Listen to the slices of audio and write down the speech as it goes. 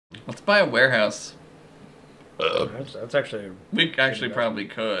Let's buy a warehouse. That's actually... We actually probably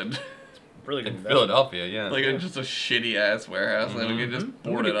could. Really good in Philadelphia, yeah. Like just a shitty ass warehouse, and we could just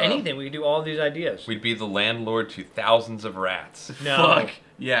board it up. Anything, we could do all these ideas. We'd be the landlord to thousands of rats. No. Fuck.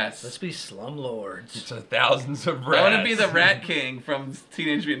 Yes. Let's be slumlords. To thousands of rats. I want to be the Rat King from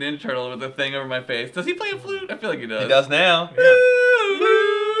Teenage Mutant Ninja Turtle with the thing over my face. Does he play a flute? I feel like he does. He does now. Yeah.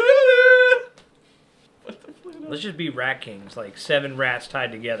 What's the flute? Let's just be rat kings, like 7 rats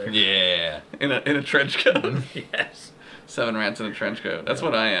tied together. Yeah. In a trench coat. Yes. 7 rats in a trench coat. That's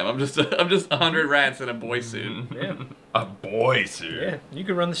what I am. I'm just 100 rats in a boy suit. Yeah. A boy suit. Yeah. You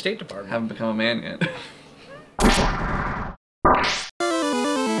could run the State Department. Haven't become a man yet.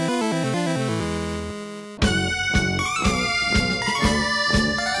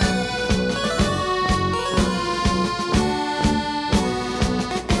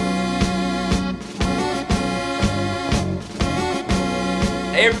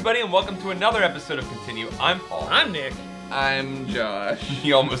 Hey everybody, and welcome to another episode of Continue. I'm Paul. I'm Nick. I'm Josh.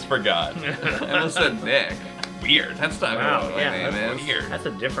 You almost forgot. I almost said Nick. Weird. That's not Wow, what my yeah, name That's is. weird. That's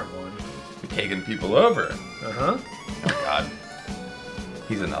a different one. We're taking people over. Uh-huh. Oh God.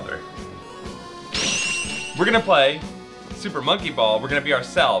 He's another. We're gonna play Super Monkey Ball. We're gonna be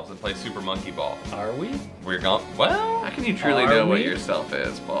ourselves and play Super Monkey Ball. Are we? We're going. Well, How can you truly Are know what we? yourself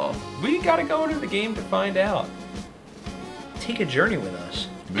is, Paul? we gotta go into the game to find out. Take a journey with us.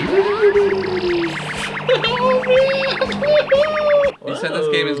 You said this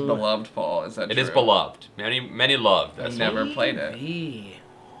game is Whoa. beloved, Paul. Is that true? It is beloved. Many loved. I've That's never what- played it. Hey.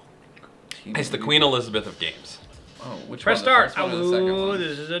 It's the Queen Elizabeth of games. Oh, which Press one? start. The first one or the second Oh, one?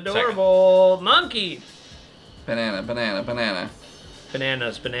 this is adorable. Monkey. Banana, banana, banana.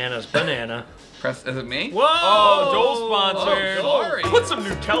 Bananas, bananas, banana. Press. Is it me? Whoa! Oh, Joel sponsored. Oh, sorry. Put some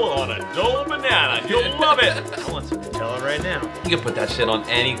Nutella on a Joel banana. You'll love it. I want some Nutella right now. You can put that shit on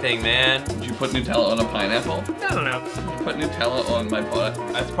anything, man. Did you put Nutella on a pineapple? I don't know. Put Nutella on my butt.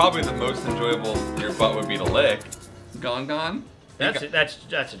 That's probably the most enjoyable your butt would be to lick. Gone, gone. That's a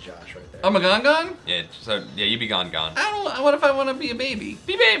Josh right there. I'm a gone, gone. Yeah, so yeah, you be gone. I don't. What if I want to be a baby?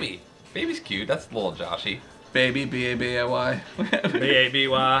 Be baby. Baby's cute. That's a little Joshy. Baby, B-A-B-A-Y.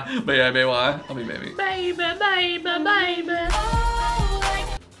 B-A-B-Y. B-A-B-Y. I'll be baby. Baby, baby, baby.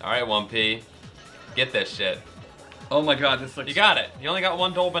 All right, 1P. Get this shit. Oh my God, this looks. You got it. You only got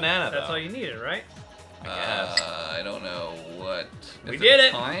one Dole banana though. That's all you needed, right? I guess. I don't know what. We Is did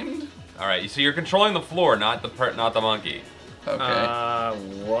it. Timed? All right. So you're controlling the floor, not the monkey.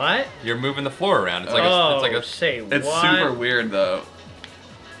 Okay. What? You're moving the floor around. It's like say It's what? super weird though.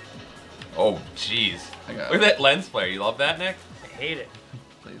 Oh, jeez. I got Look it. at that lens flare. You love that, Nick? I hate it.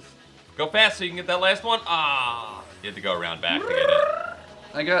 Please. Go fast so you can get that last one. Ah, you had to go around back to get it.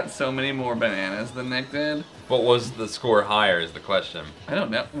 I got so many more bananas than Nick did. What was the score higher is the question. I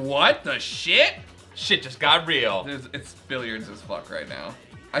don't know. What the shit? Shit just got real. It's billiards as fuck right now.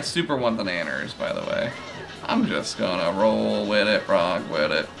 I super want the nanners, by the way. I'm just gonna roll with it, rock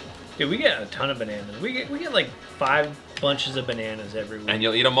with it. Dude, we get a ton of bananas. We get like 5 bunches of bananas every week. And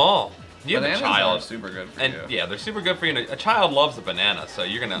you'll eat them all. You have a Bananas are child. super good for And you. yeah, they're super good for you. A child loves a banana, so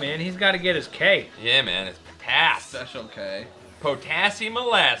you're gonna. Man, he's got to get his K. Yeah, man, it's potassium. Special K. Potassium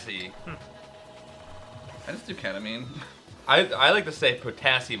molasses. I just do ketamine. I like to say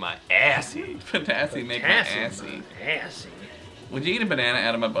potassium my assy. Potassium make my assy. Assy. Would you eat a banana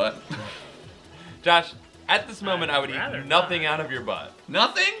out of my butt? Josh, at this moment, I would rather eat nothing not. out of your butt.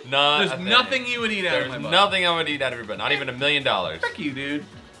 Nothing? Not There's a thing. nothing you would eat out of my There's butt. nothing I would eat out of your butt. Not even $1 million. Frick you, dude.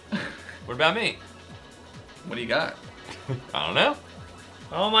 What about me? What do you got? I don't know.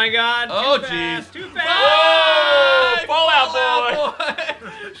 Oh my God. Oh, too fast, jeez. Too fast. Whoa! Fallout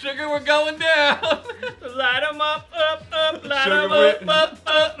boy! Sugar, we're going down. Light 'em up, up. Light Sugar 'em with-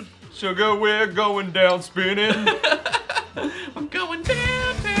 up. Sugar, we're going down spinning. I'm going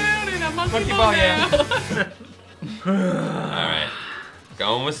down, and I'm Monkey ball, yeah. All right.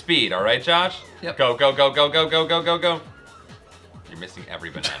 Going with speed, all right, Josh? Yep. Go. You're missing every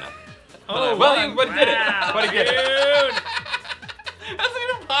banana. Oh, Well, you did it. wow, But he did it. dude. That's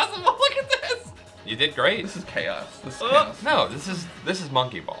not even possible. Look at this. You did great. This is chaos. This is Oh. chaos. No, this is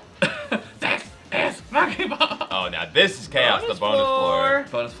monkey ball. This is monkey ball. Oh, now this is chaos. Bonus the bonus floor.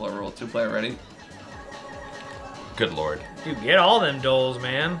 Bonus floor rule. 2-player ready. Good lord. Dude, get all them doles,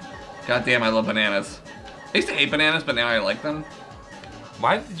 man. God damn, I love bananas. I used to hate bananas, but now I like them.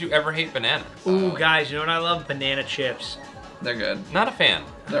 Why did you ever hate bananas? Ooh, guys, you know what I love? Banana chips. They're good. Not a fan.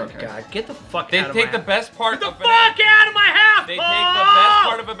 They're okay. God, get the fuck They out of take my the house. best part Get of the banana. fuck out of my house, They take Paul! the best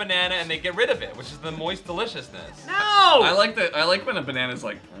part of a banana and they get rid of it, which is the moist deliciousness. No! I like when a banana's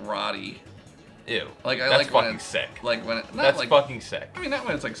like rotty. Ew. Like I That's like when fucking it's sick. like when it, not That's like fucking sick. I mean not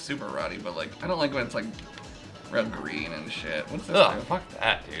when it's like super ruddy, but like I don't like when it's like real green and shit. What's this? Ugh, do? fuck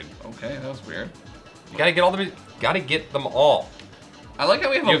that, dude. Okay, that was weird. You gotta get all the. Gotta get them all. I like how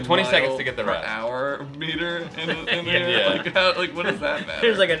we have You a have 20 seconds mile to get the per rest. hour meter in there. Yeah. Like, how, like what does that matter?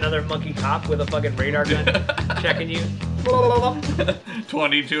 There's like another monkey cop with a fucking radar gun checking you.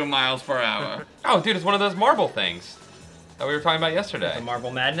 22 miles per hour. Oh, dude, it's one of those marble things that we were talking about yesterday. The Marble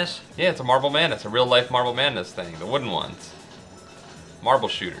Madness. Yeah, it's a Marble Madness, a real life Marble Madness thing, the wooden ones. Marble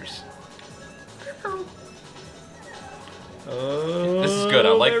shooters. Oh, This is good. I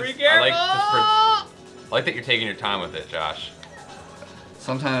like very this. I like careful. this. I like that you're taking your time with it, Josh.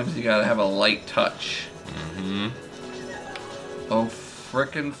 Sometimes you gotta have a light touch. Mm-hmm. Oh,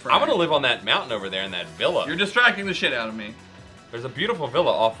 frickin' I'm gonna live on that mountain over there in that villa. You're distracting the shit out of me. There's a beautiful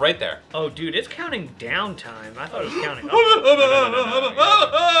villa off right there. Oh, dude, it's counting down time. I thought it was counting up. Oh,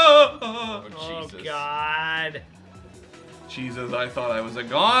 Oh, Jesus. God. Jesus, I thought I was a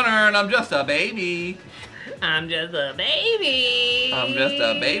goner and I'm just a baby. I'm just a baby. I'm just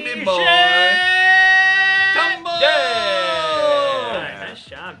a baby boy. Tumble! Yeah! Nice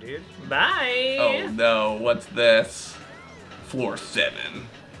job, dude. Bye. Oh no, what's this? Floor 7.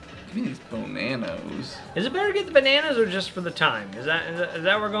 Give me these bananas. Is it better to get the bananas or just for the time? Is that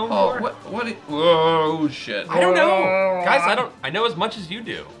what we're going Oh, for? what? Whoa, shit. I don't know. Guys, I know as much as you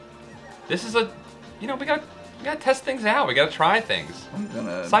do. This is we gotta test things out. We gotta try things. I'm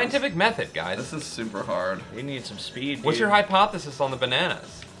gonna... Scientific method, guys. This is super hard. We need some speed, dude. What's your hypothesis on the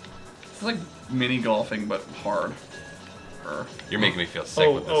bananas? It's like mini golfing, but hard. You're making me feel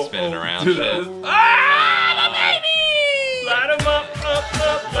sick with this spinning around Dude, shit. Ah, the baby! Light 'em up,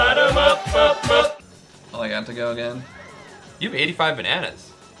 light 'em up. Oh, I got to go again? You have 85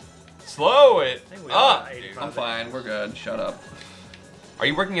 bananas. Slow it think we all up, got dude. 85. I'm fine, we're good. Shut up. Are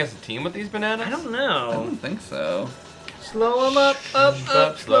you working as a team with these bananas? I don't I know. don't think so. Slow 'em up,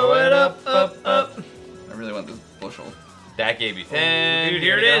 slow it up. I really want this bushel. That gave you 10. Dude,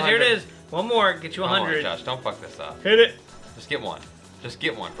 here it is, here it is. One more, get you Come on, 100. Josh, don't fuck this up. Hit it. Just get one. Just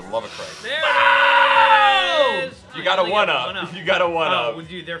get one, for the love of Christ. There it is. You got a only one got up. You got a one Oh, up.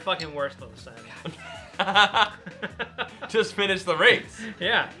 dude, they're fucking worse than the same. Just finish the race.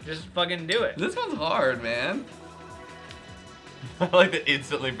 Yeah, just fucking do it. This one's hard, man. I like that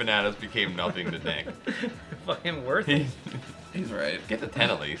instantly bananas became nothing to Nick. Fucking worth it. He's right. Get the 10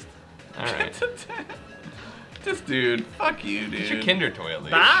 at least. Alright. This dude, fuck you, dude. Get your Kinder Toy at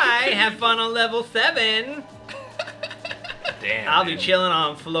least. Bye. Have fun on level 7. Damn. I'll be dude. chilling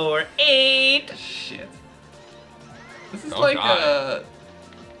on floor 8. Shit. This is Don't like die.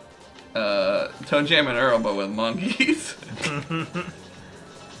 Toe Jam and Earl, but with monkeys.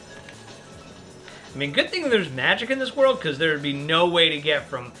 I mean, good thing there's magic in this world, because there would be no way to get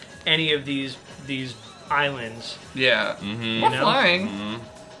from any of these islands. Yeah. Mhm. We're know? flying. Mhm.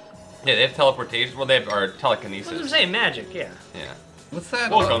 Yeah, they have teleportation. Well, they have or That's what I'm telekinesis. saying, magic, yeah. Yeah. What's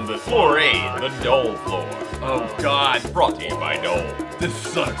that? Welcome to floor 8, the Dole floor. Oh god, Brought to you by Dole. this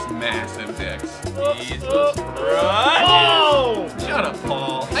sucks massive dicks. Jesus Christ. Oh! Shut up,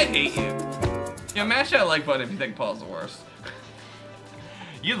 Paul. I hate you. Yeah, mash that like button if you think Paul's the worst.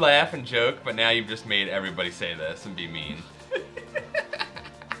 You laugh and joke, but now you've just made everybody say this and be mean.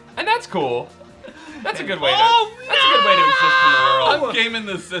 And that's cool. That's a good way to. Oh, That's a good way to exist in the world. I'm gaming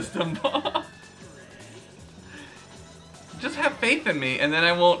the system, Paul. Just have faith in me, and then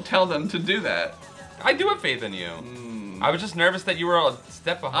I won't tell them to do that. I do have faith in you. I was just nervous that you were a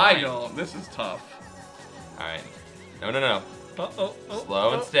step behind. I don't. This is tough. All right. No. Oh,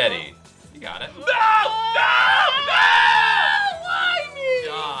 Slow and steady. You got it. No! Why me?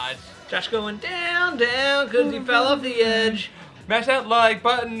 Josh. Josh going down, because he fell off the edge. Mash that like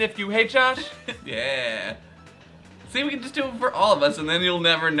button if you hate Josh. Yeah. See, we can just do it for all of us, and then you'll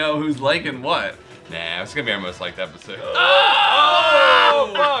never know who's liking what. Nah, it's gonna be our most liked episode.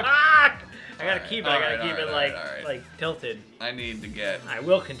 Oh! Fuck! Fuck! I gotta keep it. I gotta Alright, keep it alright. like tilted. I need to get. I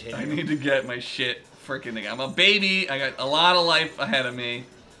will I continue. need to get my shit freaking together. I'm a baby. I got a lot of life ahead of me.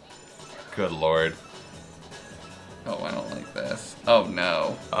 Good lord. Oh, I don't like this. Oh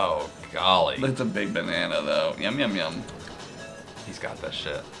no. Oh golly. It's a big banana though. Yum yum yum. He's got that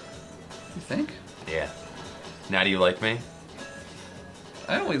shit. You think? Yeah. Now do you like me?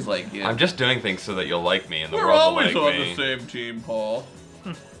 I always like you. I'm just doing things so that you'll like me and the We're world will always like on me. the same team, Paul.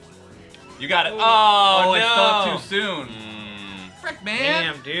 You got it. Oh, I no. stopped too soon. Mm. Frick,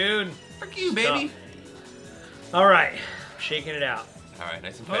 man. Damn, dude. Frick you, baby. All right, shaking it out. All right,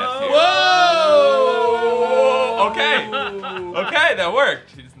 nice and fast here. Whoa! Okay. Okay, that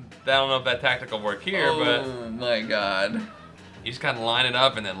worked. I don't know if that tactical work here, but Oh my god. you just gotta line it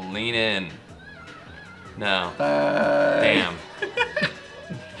up and then lean in. No. Bye. Damn.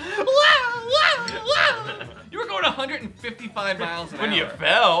 You were going 155 miles an hour. When you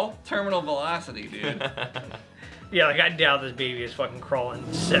fell. Terminal velocity, dude. Yeah, like I doubt this baby is fucking crawling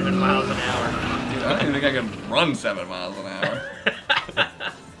 7 miles an hour. Dude, I don't even think I can run 7 miles an hour.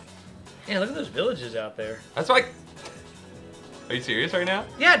 Yeah, look at those villages out there. That's like. Are you serious right now?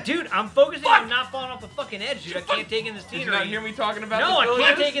 Yeah, dude, I'm focusing on not falling off the fucking edge, dude. I can't take in the scenery. Did you not hear me talking about No, the I villages?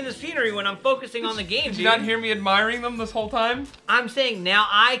 can't take in the scenery when I'm focusing on the game, Did dude. you not hear me admiring them this whole time? I'm saying now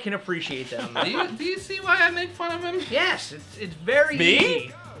I can appreciate them. Do you see why I make fun of him? Yes, it's very Me?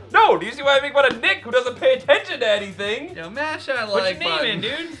 easy. No, do you see why I make fun of Nick, who doesn't pay attention to anything? Yo, mash that What's like your name button. in,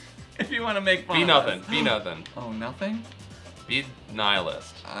 dude? If you want to make fun Be of nothing. us. Be nothing. Oh, nothing? Be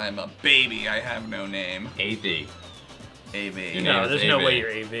nihilist. I'm a baby. I have no name. AV. AV. Your No, name there's is no AV. way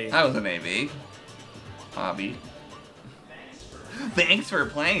you're AV. I was an AV. Hobby. Thanks for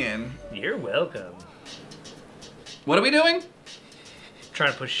playing. You're welcome. What are we doing?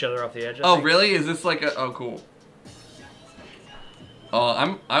 Trying to push each other off the edge. I Oh, think. really? Is this like a... Oh, cool.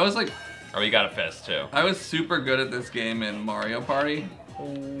 Oh, I was like... Oh, you got a fist too. I was super good at this game in Mario Party.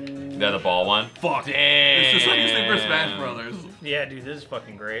 They're the ball one. Fuck. Damn. It's just like Super Smash Brothers. Yeah, dude, this is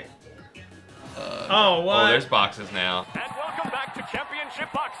fucking great. Oh, Oh, what? there's boxes now. And welcome back to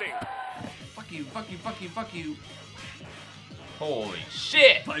Championship Boxing. fuck you, fuck you, fuck you, fuck you. Holy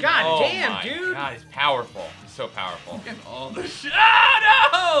shit! God oh damn, my dude. God, he's powerful. He's so powerful. Get all the shit. Ah,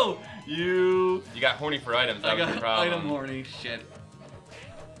 no! You. You got horny for items. That I was your got problem. item horny shit.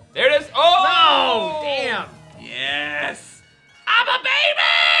 There it is. Oh! No, damn. Yes. I'm a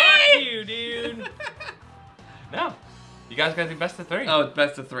baby! Fuck you, dude. No. You guys got to do best of 3. Oh, it's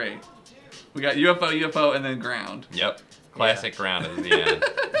best of 3. We got UFO, UFO, and then ground. Yep. Classic ground at the end.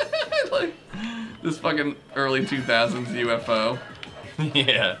 Like, this fucking early 2000s UFO.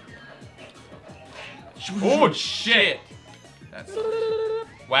 Yeah. Oh, shit. That's...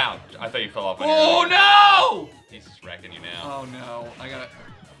 Wow. I thought you fell off on Oh, your no! He's just wrecking you now. Oh, no. I gotta...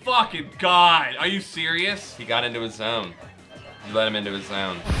 Fucking God. Are you serious? He got into his zone. You let him into his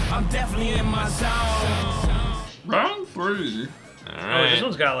zone. I'm definitely in my zone. Round 3. All Oh, right. this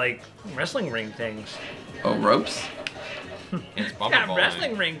one's got like wrestling ring things. Oh, ropes? It's It's bumper got bowling.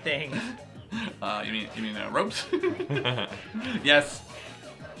 wrestling ring things. You mean ropes? Yes.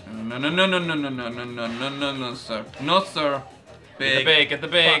 No, no, no, no, no, no, no, no, no, no, no, no, sir. No, sir. Get the Big. big. Get the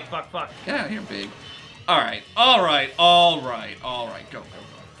big. Fuck. Get out of here, big. Alright, alright, alright, alright. Go, go, go.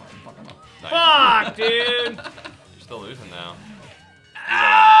 Fuck him up. Nice. Fuck, dude. You're still losing now.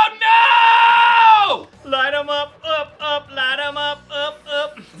 Oh, no! Light 'em up, light 'em up.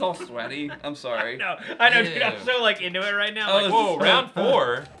 It's all sweaty. I'm sorry. No, I know, dude. I'm Ew. so like into it right now. Oh, Like, this Whoa, is- round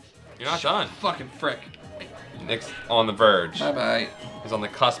 4. You're not done. Fucking frick. Nick's on the verge. Bye-bye. He's on the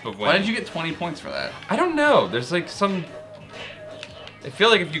cusp of winning. Why did you get 20 points for that? I don't know. There's like some. I feel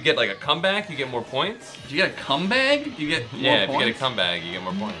like if you get like a comeback, you get more points. Did you get a comeback? You get more Yeah, if points? you get a comeback, you get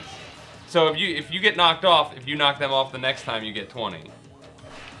more points. So if you get knocked off, if you knock them off the next time, you get 20.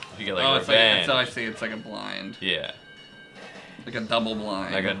 If you get like Oh, it's like, revenge. so I see. It's like a blind. Yeah, Like a double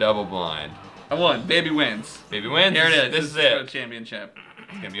blind. like a double blind. I won. Baby wins. Baby wins. Here it is. This is for the it. championship.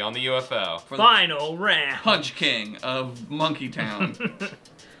 It's gonna be on the UFO. For the final round. Punch King of Monkey Town.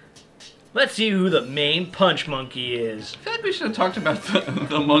 Let's see who the main punch monkey is. I feel like we should have talked about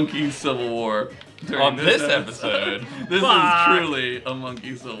the monkey civil war during On this episode. This Fuck. is truly a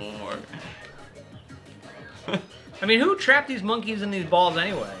monkey civil war. I mean, who trapped these monkeys in these balls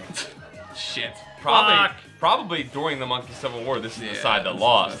anyway? Shit. Fuck. Probably during the Monkey Civil War, this is the side that this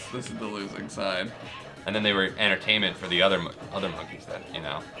lost, Is this is the losing side. and then they were entertainment for the other monkeys that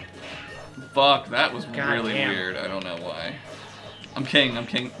Fuck, that was God really damn. weird. I don't know why. I'm king. I'm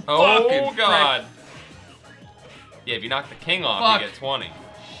king. Oh Fucking God! Yeah, if you knock the king off, Fuck. you get 20. frick.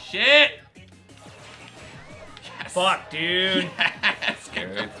 Shit. Yes. Fuck, dude. Yes.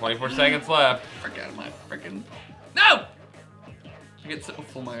 There are 24 seconds left. Frick out of my freaking. No! I get so.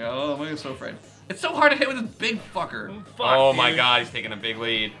 Oh my god. Oh, I'm so afraid. It's so hard to hit with this big fucker. Fuck, Oh my dude. God, he's taking a big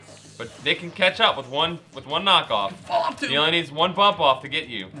lead. But Nick can catch up with one knockoff. Fall off too. He only needs one bump off to get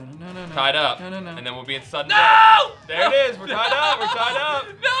you. No. Tied up. No. And then we'll be in sudden No! death. There it is. We're tied up. We're tied up.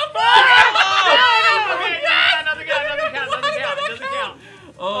 No! Okay, nothing counts. Doesn't count.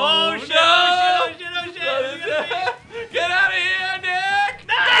 Oh, shit, no! oh shit. Get out of here, Nick!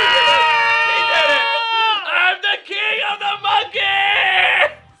 No! He did it! I'm the king of the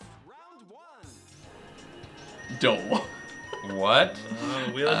monkeys! Doe. What?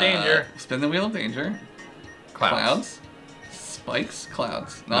 Wheel of danger. Spin the wheel of danger. Clouds. Spikes.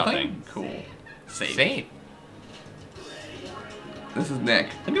 Clouds. Nothing? Nothing. Cool. Safe. Safe. This is Nick.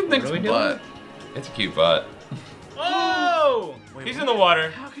 Look at Nick's are we doing? butt. It's a cute butt. Oh! Wait, He's what? in the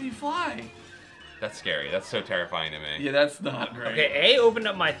water. How can you fly? That's scary. That's so terrifying to me. Yeah, that's not great. Okay, A opened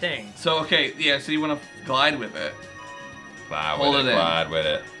up my thing. So, okay, yeah, so you want to glide with it. Glide Hold with it it, in. glide with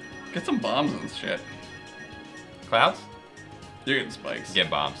it. Get some bombs and shit. Clouds? You're getting spikes. Get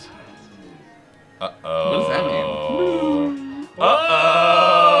bombs. Uh-oh. What does that mean?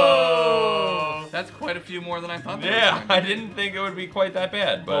 Uh-oh. That's quite a few more than I thought. They were Yeah, going to I be. didn't think it would be quite that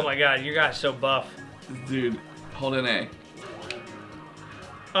bad, but... Oh my god, you guys so buff. Dude, hold in A.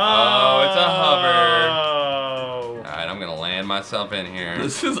 Oh, it's a hover. Oh. Alright, I'm gonna land myself in here.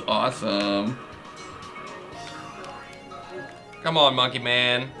 This is awesome. Come on, Monkey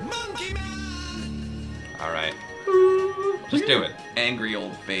Man. Alright. Just do it. Angry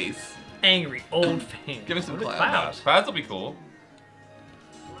old face. Angry old fan. Give me some What are clouds. Clouds will be cool.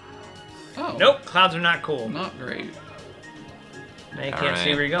 Oh. Nope, clouds are not cool. Not great. Now you can't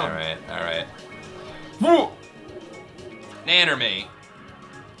see where you're going. Alright. Woo! Nanner me.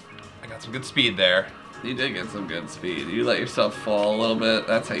 I got some good speed there. You did get some good speed. You let yourself fall a little bit.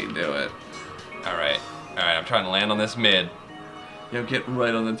 That's how you do it. Alright. Alright, I'm trying to land on this mid. Yo, get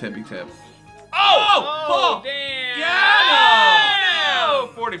right on the tippy tip. Oh, damn! Yeah! No!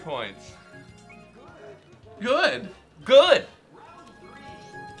 40 points. Good. Good!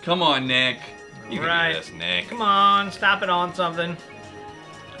 Come on, Nick. You can Right. do this, Nick. Come on, stop it on something.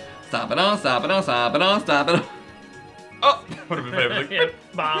 Stop it on, stop it on, stop it on, stop it on. Oh! Would have been like, Yeah,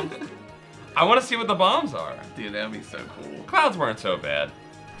 bomb. I want to see what the bombs are. Dude, that would be so cool. Clouds weren't so bad.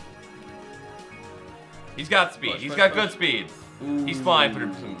 He's got speed. Push, He's push, got push. good speed. He's flying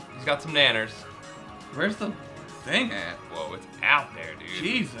through some. He's got some nanners. Where's the thing at? Whoa, it's out there, dude.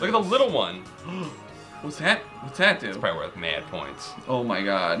 Jesus. Look at the little one. What's that? What's that do? It's probably worth mad points. Oh my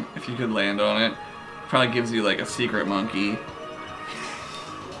god. If you could land on it, probably gives you like a secret monkey.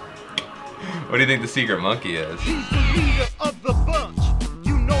 What do you think the secret monkey is? He's the leader of the bunch.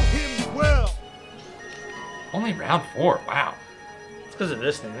 You know him well. Only round 4. Wow. It's because of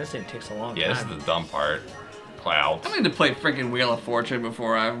this thing. This thing takes a long Yeah, this is time. the dumb part. Clouds. I need to play freaking Wheel of Fortune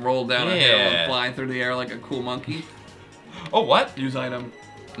before I roll down a hill Yeah. and fly through the air like a cool monkey. Oh, what? Use item.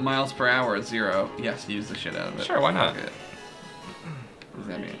 Miles per hour is 0. Yes, use the shit out of it. Sure, why not? Fuck it. What does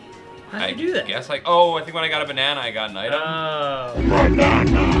that mean? How'd you do that? Guess like. Oh, I think when I got a banana, I got an item.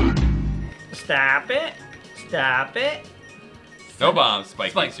 Oh. Stop it. Stop it. No bombs.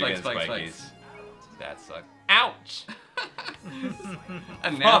 Spikies. Spikes, You're spikes, getting spikes, spikies. That sucks. Ouch!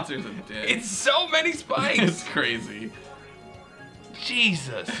 Announcer's a dick. It's so many It's spikes. crazy.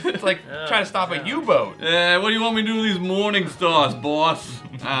 Jesus. It's like Oh, trying to stop no. a U-boat. What do you want me to do with these morning stars, boss?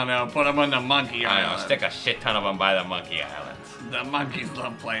 I don't know. Put them on the monkey I island. know. Stick a shit ton of them by the monkey islands. The monkeys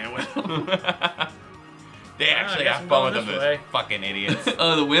love playing with them. They actually guess have I'm fun going with them, this those way. fucking idiots.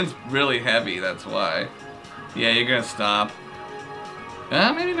 Oh, the wind's really heavy. That's why. Yeah, you're gonna stop.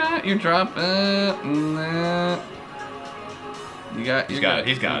 Maybe not. You drop. Nah. You got. He's you got it.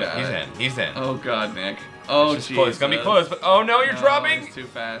 He's got you it. He's in. He's in. Oh God, Nick. Oh It's jeez. close. It's gonna be close, but oh no, you're dropping. It's too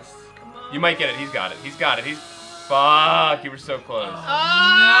fast. You might get it. He's got it. He's got it. He's. Fuck! You were so close.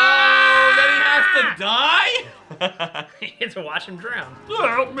 No, then he has to die. You get to watch him drown.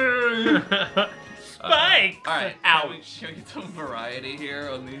 Help me. Spike! All right. Ouch. Can we get some variety here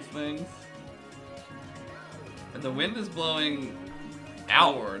on these things? And the wind is blowing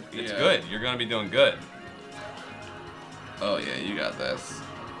outward. It's Yeah. good. You're gonna be doing good. Oh yeah, you got this.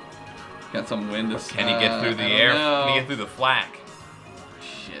 Got some wind. Can he get through the air? Can he get through the flak?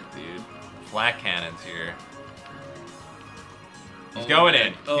 Shit, dude. Flak cannons here. He's Oh, going good.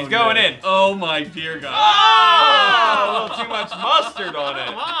 in. Oh, He's going good. in. Oh my dear God. Oh! A little too much mustard on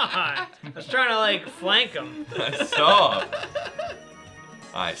Come it. on! I was trying to like flank him. I saw.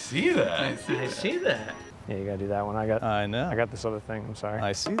 I see that. I see. I see that. Yeah, you gotta do that one. I know. got this other thing. I'm sorry.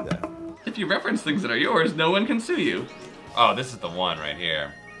 I see that. If you reference things that are yours, no one can sue you. Oh, this is the one right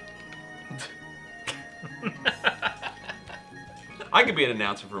here. I could be an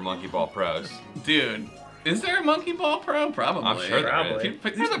announcer for Monkey Ball Pros. Dude, is there a Monkey Ball Pro? Probably. I'm sure there Probably.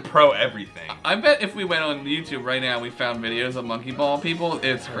 is. There's a pro everything. I bet if we went on YouTube right now, we found videos of Monkey Ball people.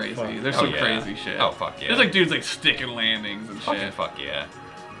 It's crazy. fuck. There's Oh, some yeah. crazy shit. Oh, fuck yeah. There's like dudes like sticking landings and Fucking shit. fuck yeah.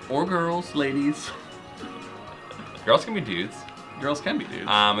 Or girls, ladies. Girls can be dudes. Girls can be dudes.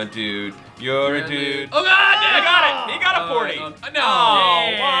 I'm a dude. You're a dude. Oh God! I got it. He got a 40. No. Oh,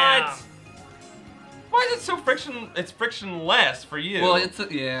 Damn. what? Why is it so friction? It's frictionless for you. Well, it's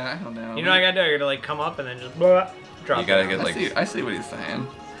yeah. I don't know. You know what I gotta do? I gotta like come up and then just blah, drop You gotta it. get like. I see what he's saying.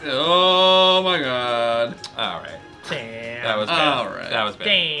 Oh my God. All right. Damn. That was bad. All right. That was bad.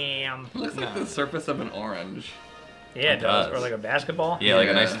 Damn. Looks like the surface of an orange. Yeah, it does. Or like a basketball. Yeah, like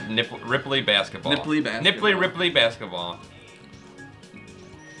a nice Ripley basketball. Nipply basketball. Nipply Ripley basketball.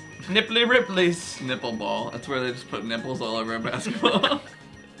 Nipply Ripley's. Nipple ball. That's where they just put nipples all over a basketball.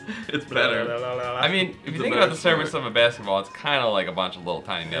 It's better. I mean, if you think about the surface of a basketball, it's kind of like a bunch of little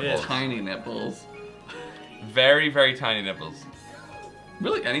tiny nipples. Tiny nipples. Very, very tiny nipples.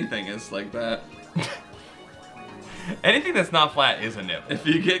 Really, anything is like that. Anything that's not flat is a nipple. If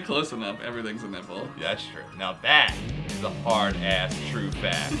you get close enough, everything's a nipple. Yeah, that's true. Now that is a hard-ass true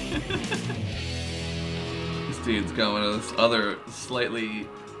fact. This dude's going to this other slightly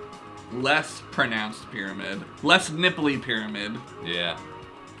less pronounced pyramid. Less nipply pyramid. Yeah.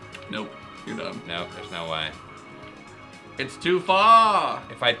 Nope. You're done. No, there's no way. It's too far.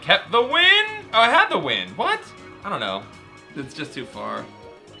 If I'd kept the win? Oh, I had the win. What? I don't know. It's just too far.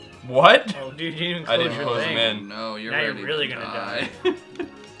 What? Oh, dude, you didn't I close didn't your close thing. him in. No, you're Now you're ready really to gonna die.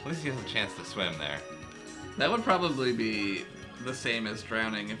 At least he has a chance to swim there. That would probably be the same as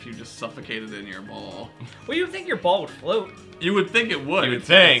drowning if you just suffocated in your ball. Well, you would think your ball would float. You would think it would. You would It's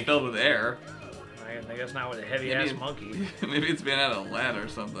think. filled with air. I guess not with a heavy-ass monkey. Maybe it's made out of lead or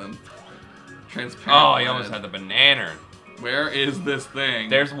something. Transparent. Oh, he lead. almost had the banana. Where is this thing?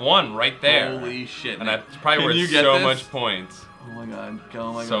 There's one right there. Holy shit, And Nick. that's probably Can you worth get so this? much points. Oh my god.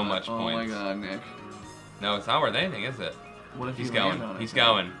 Oh my god. So much Oh my points. god, Nick. No, it's not worth anything, is it? What if He's you going. land on it? He's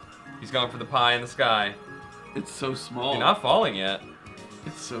going. He's going for the pie in the sky. It's so small. You're not falling yet.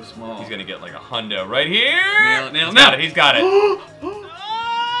 It's so small. He's gonna get like a hundo right here. Nail it, nail it, He's got it. He's got it.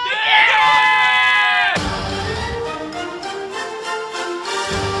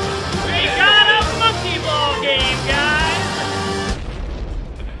 We got a monkey ball game, guys!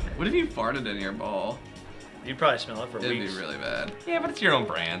 What if you farted in your ball? You'd probably smell it for It'd weeks. be really bad. Yeah, but it's your own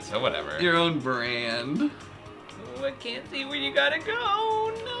brand, so whatever. Your own brand. Oh, I can't see where you gotta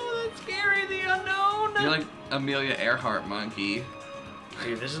go. No, that's scary, the unknown. You're like Amelia Earhart monkey.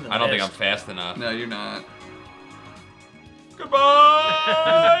 Dude, this is the I don't think I'm best. fast enough. No, you're not. Goodbye.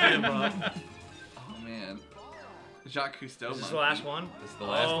 Oh man. Jacques Cousteau Is this monkey. the last one? This is the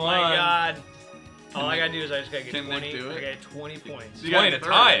last oh one. my god. All I gotta do is I just gotta get Can Nick 20. do it? I get 20 points. You 20 got to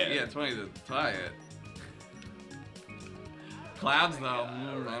 30. tie it. Yeah, 20 to tie it. Clouds though, I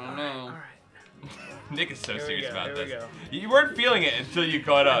don't know. Alright. Nick is so Here we serious go, about here we this. go. You weren't feeling it until you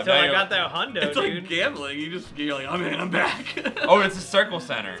caught up. Until Now I you're- got that hundo, It's dude. like gambling. You're like, I'm in, I'm back. Oh, it's a circle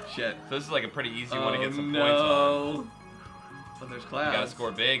center. Shit. So this is like a pretty easy one to get some no. points on. But there's You clouds. gotta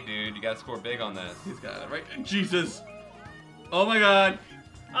score big, dude. You gotta score big on this. He's got it right. Jesus. Oh my god.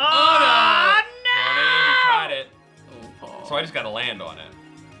 Oh, Come on in, you tried it. Oh, Paul. So I just gotta land on it.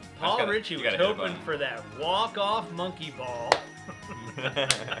 Paul Ritchey you was gotta hit a hoping button. for that walk-off monkey ball.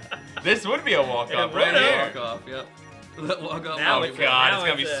 This would be a walk-off It right would. here. Walk off, yep. That walk off. Now Oh it's- god, now it's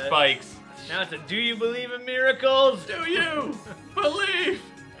gonna be it's a- spikes. Now it's a do you believe in miracles? Do you believe?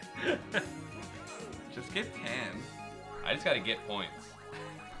 Just get 10. I just gotta get points.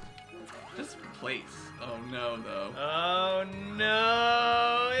 Just place. Oh no, though. Oh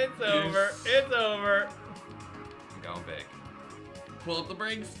no, it's over. It's over. I'm going big. Pull up the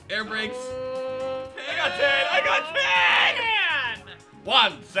brakes. Air brakes. I got 10! I got 10! Man!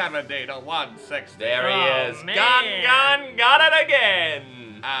 170 to 160. There he Oh, is. man. Gone, got it again.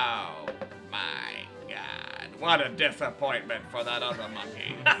 Oh my god. What a disappointment for that other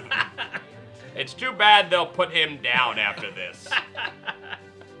monkey. It's too bad they'll put him down after this.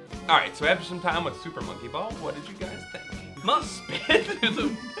 Alright, so after some time with Super Monkey Ball, what did you guys think? Must Spin is a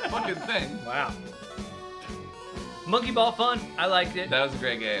fucking thing. Wow. Monkey ball fun. I liked it. That was a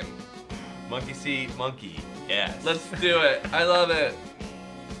great game. Monkey see, monkey. Yes. Let's do it. I love it.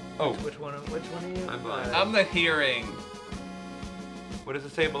 Oh, Which one are you? I'm blind. I'm the hearing. what does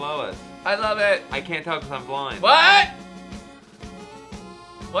it say below us? I love it. I can't tell because I'm blind. What?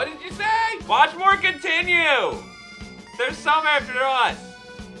 What did you say? Watch more continue! There's some after us.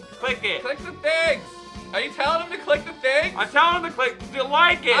 Click it. Click the things. Are you telling him to click the things? I'm telling him to click, to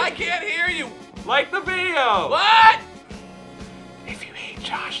like it. I can't hear you. Like the video. What? If you hate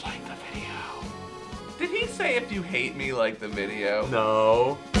Josh, like the video. Did he say if you hate me, like the video?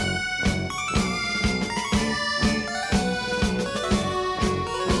 No.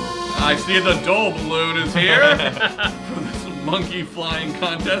 I see the Dole balloon is here for this monkey flying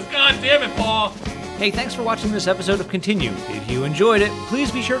contest. God damn it, Paul. Hey, thanks for watching this episode of Continue. If you enjoyed it,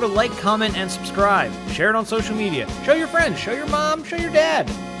 please be sure to like, comment, and subscribe. Share it on social media. Show your friends, show your mom, show your dad.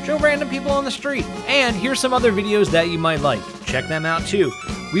 Show random people on the street. And here's some other videos that you might like. Check them out too.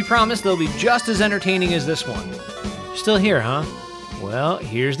 We promise they'll be just as entertaining as this one. Still here, huh? Well,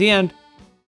 here's the end.